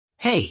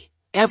Hey,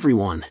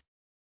 everyone!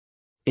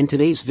 In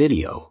today's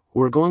video,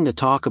 we're going to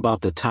talk about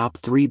the top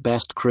 3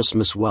 best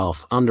Christmas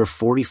wealth under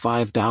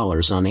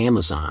 $45 on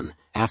Amazon.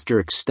 After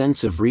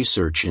extensive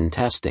research and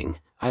testing,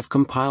 I've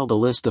compiled a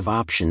list of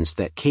options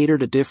that cater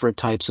to different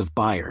types of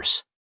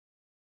buyers.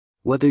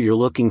 Whether you're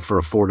looking for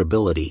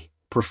affordability,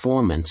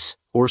 performance,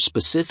 or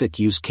specific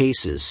use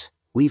cases,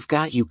 we've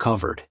got you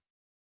covered.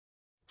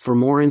 For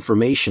more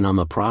information on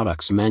the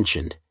products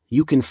mentioned,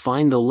 you can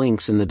find the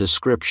links in the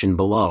description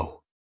below.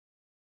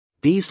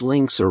 These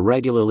links are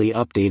regularly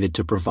updated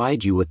to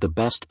provide you with the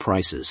best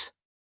prices.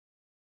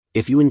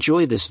 If you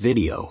enjoy this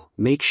video,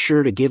 make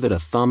sure to give it a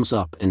thumbs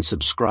up and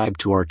subscribe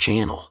to our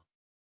channel.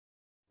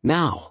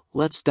 Now,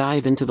 let's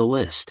dive into the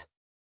list.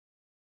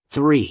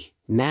 3.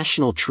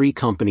 National Tree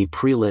Company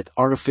Pre-Lit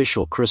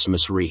Artificial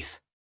Christmas Wreath.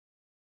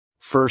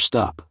 First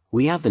up,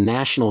 we have the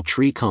National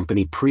Tree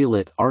Company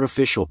Pre-Lit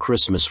Artificial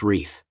Christmas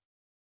Wreath.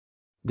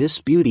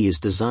 This beauty is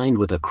designed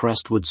with a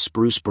crestwood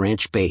spruce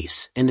branch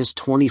base and is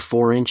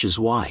 24 inches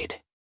wide.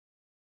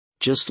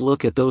 Just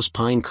look at those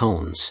pine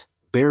cones,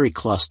 berry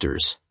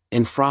clusters,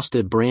 and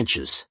frosted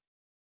branches.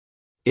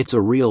 It's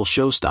a real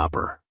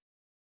showstopper.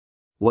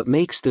 What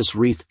makes this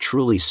wreath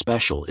truly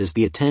special is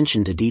the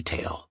attention to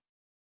detail.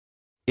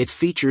 It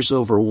features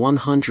over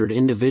 100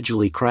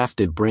 individually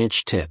crafted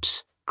branch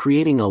tips,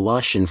 creating a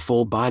lush and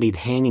full-bodied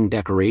hanging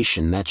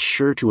decoration that's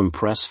sure to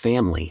impress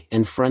family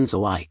and friends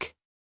alike.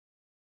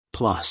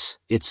 Plus,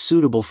 it's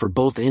suitable for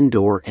both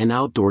indoor and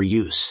outdoor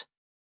use.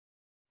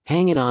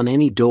 Hang it on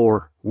any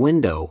door,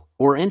 window,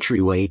 or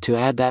entryway to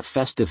add that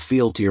festive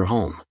feel to your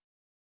home.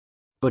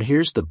 But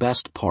here's the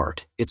best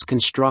part, it's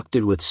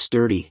constructed with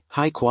sturdy,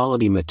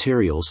 high-quality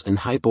materials and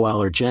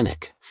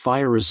hypoallergenic,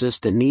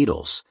 fire-resistant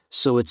needles,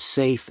 so it's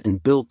safe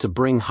and built to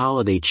bring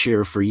holiday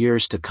cheer for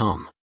years to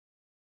come.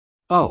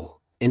 Oh,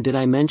 and did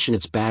I mention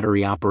it's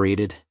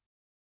battery-operated?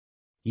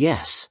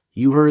 Yes,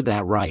 you heard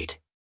that right.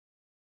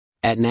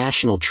 At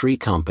National Tree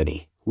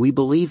Company, we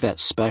believe that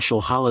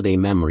special holiday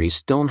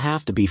memories don't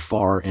have to be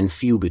far and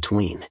few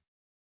between.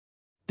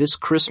 This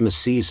Christmas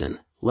season,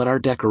 let our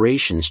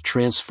decorations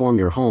transform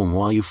your home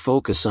while you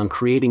focus on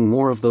creating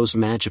more of those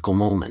magical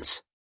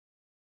moments.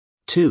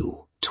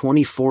 2.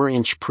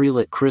 24-inch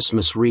pre-lit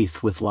Christmas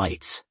wreath with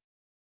lights.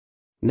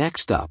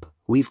 Next up,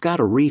 we've got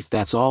a wreath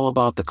that's all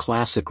about the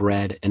classic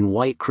red and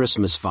white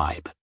Christmas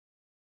vibe.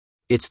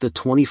 It's the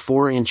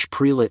 24-inch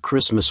pre-lit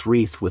Christmas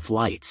wreath with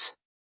lights.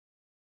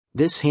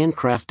 This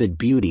handcrafted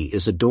beauty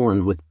is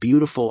adorned with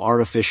beautiful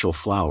artificial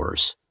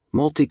flowers,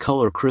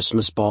 multicolor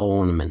Christmas ball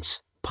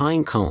ornaments,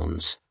 pine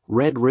cones,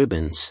 red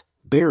ribbons,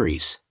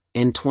 berries,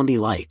 and 20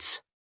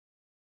 lights.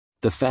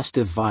 The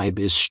festive vibe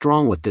is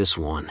strong with this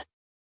one.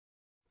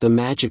 The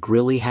magic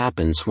really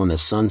happens when the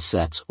sun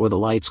sets or the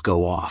lights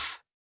go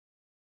off.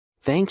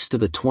 Thanks to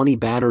the 20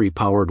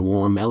 battery-powered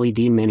warm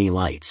LED mini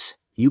lights,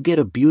 you get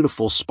a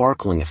beautiful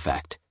sparkling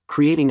effect,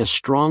 creating a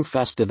strong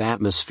festive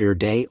atmosphere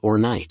day or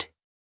night.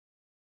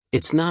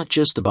 It's not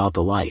just about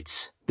the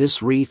lights,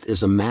 this wreath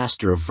is a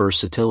master of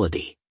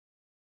versatility.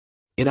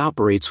 It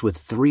operates with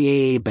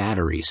 3 AA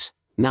batteries,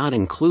 not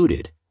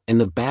included,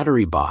 and the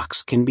battery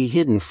box can be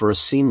hidden for a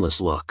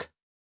seamless look.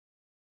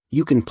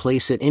 You can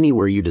place it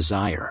anywhere you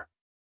desire.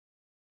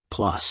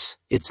 Plus,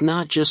 it's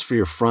not just for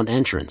your front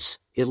entrance,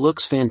 it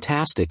looks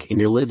fantastic in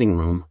your living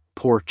room,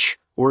 porch,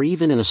 or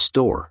even in a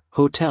store,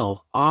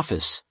 hotel,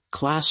 office,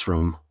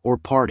 classroom, or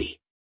party.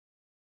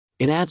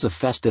 It adds a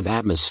festive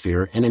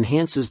atmosphere and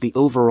enhances the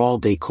overall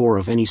decor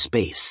of any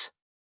space.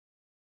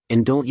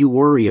 And don't you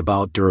worry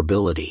about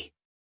durability.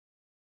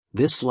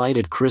 This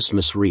lighted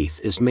Christmas wreath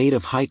is made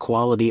of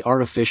high-quality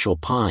artificial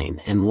pine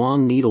and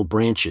long needle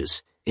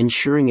branches,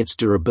 ensuring its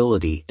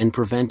durability and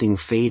preventing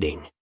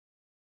fading.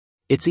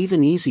 It's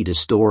even easy to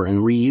store and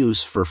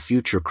reuse for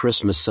future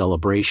Christmas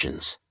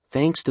celebrations,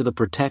 thanks to the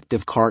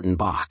protective carton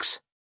box.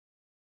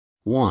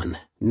 1.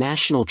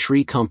 National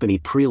Tree Company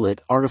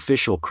Pre-Lit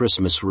Artificial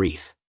Christmas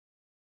Wreath.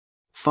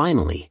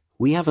 Finally,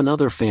 we have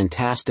another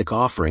fantastic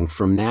offering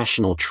from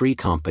National Tree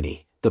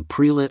Company, the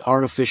Pre-Lit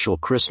Artificial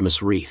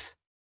Christmas Wreath.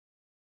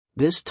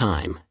 This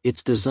time,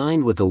 it's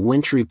designed with a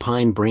wintry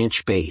pine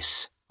branch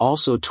base,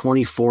 also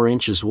 24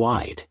 inches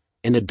wide,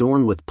 and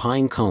adorned with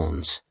pine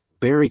cones,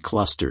 berry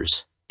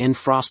clusters, and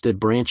frosted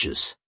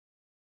branches.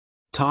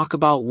 Talk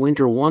about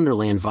winter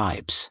wonderland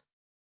vibes.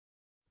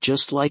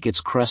 Just like its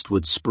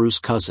crestwood spruce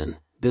cousin,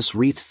 this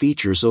wreath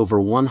features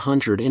over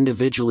 100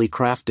 individually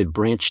crafted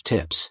branch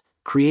tips,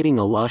 creating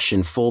a lush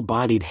and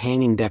full-bodied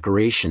hanging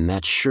decoration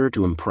that's sure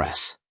to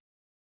impress.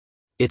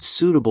 It's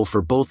suitable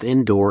for both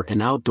indoor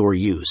and outdoor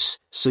use,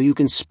 so you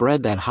can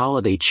spread that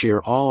holiday cheer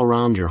all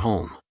around your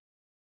home.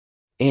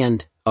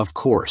 And, of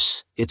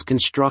course, it's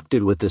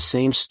constructed with the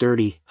same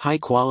sturdy,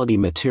 high-quality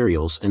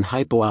materials and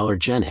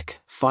hypoallergenic,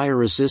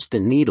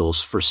 fire-resistant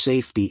needles for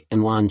safety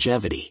and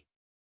longevity.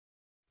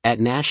 At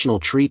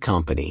National Tree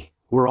Company,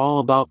 we're all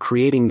about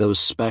creating those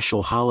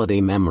special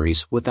holiday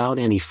memories without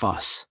any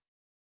fuss.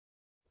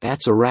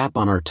 That's a wrap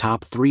on our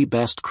top 3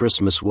 best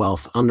Christmas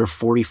wealth under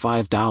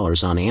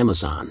 $45 on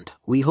Amazon.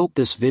 We hope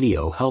this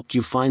video helped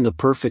you find the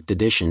perfect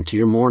addition to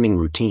your morning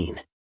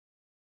routine.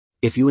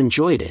 If you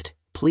enjoyed it,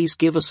 please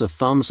give us a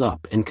thumbs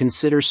up and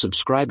consider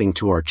subscribing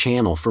to our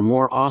channel for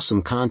more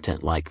awesome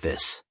content like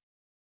this.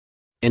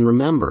 And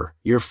remember,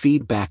 your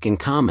feedback and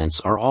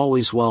comments are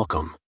always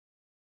welcome.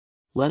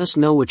 Let us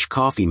know which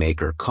coffee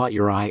maker caught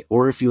your eye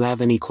or if you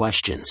have any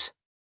questions.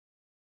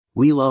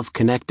 We love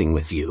connecting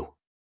with you.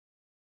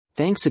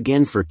 Thanks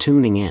again for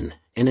tuning in,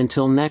 and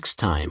until next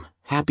time,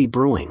 happy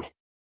brewing.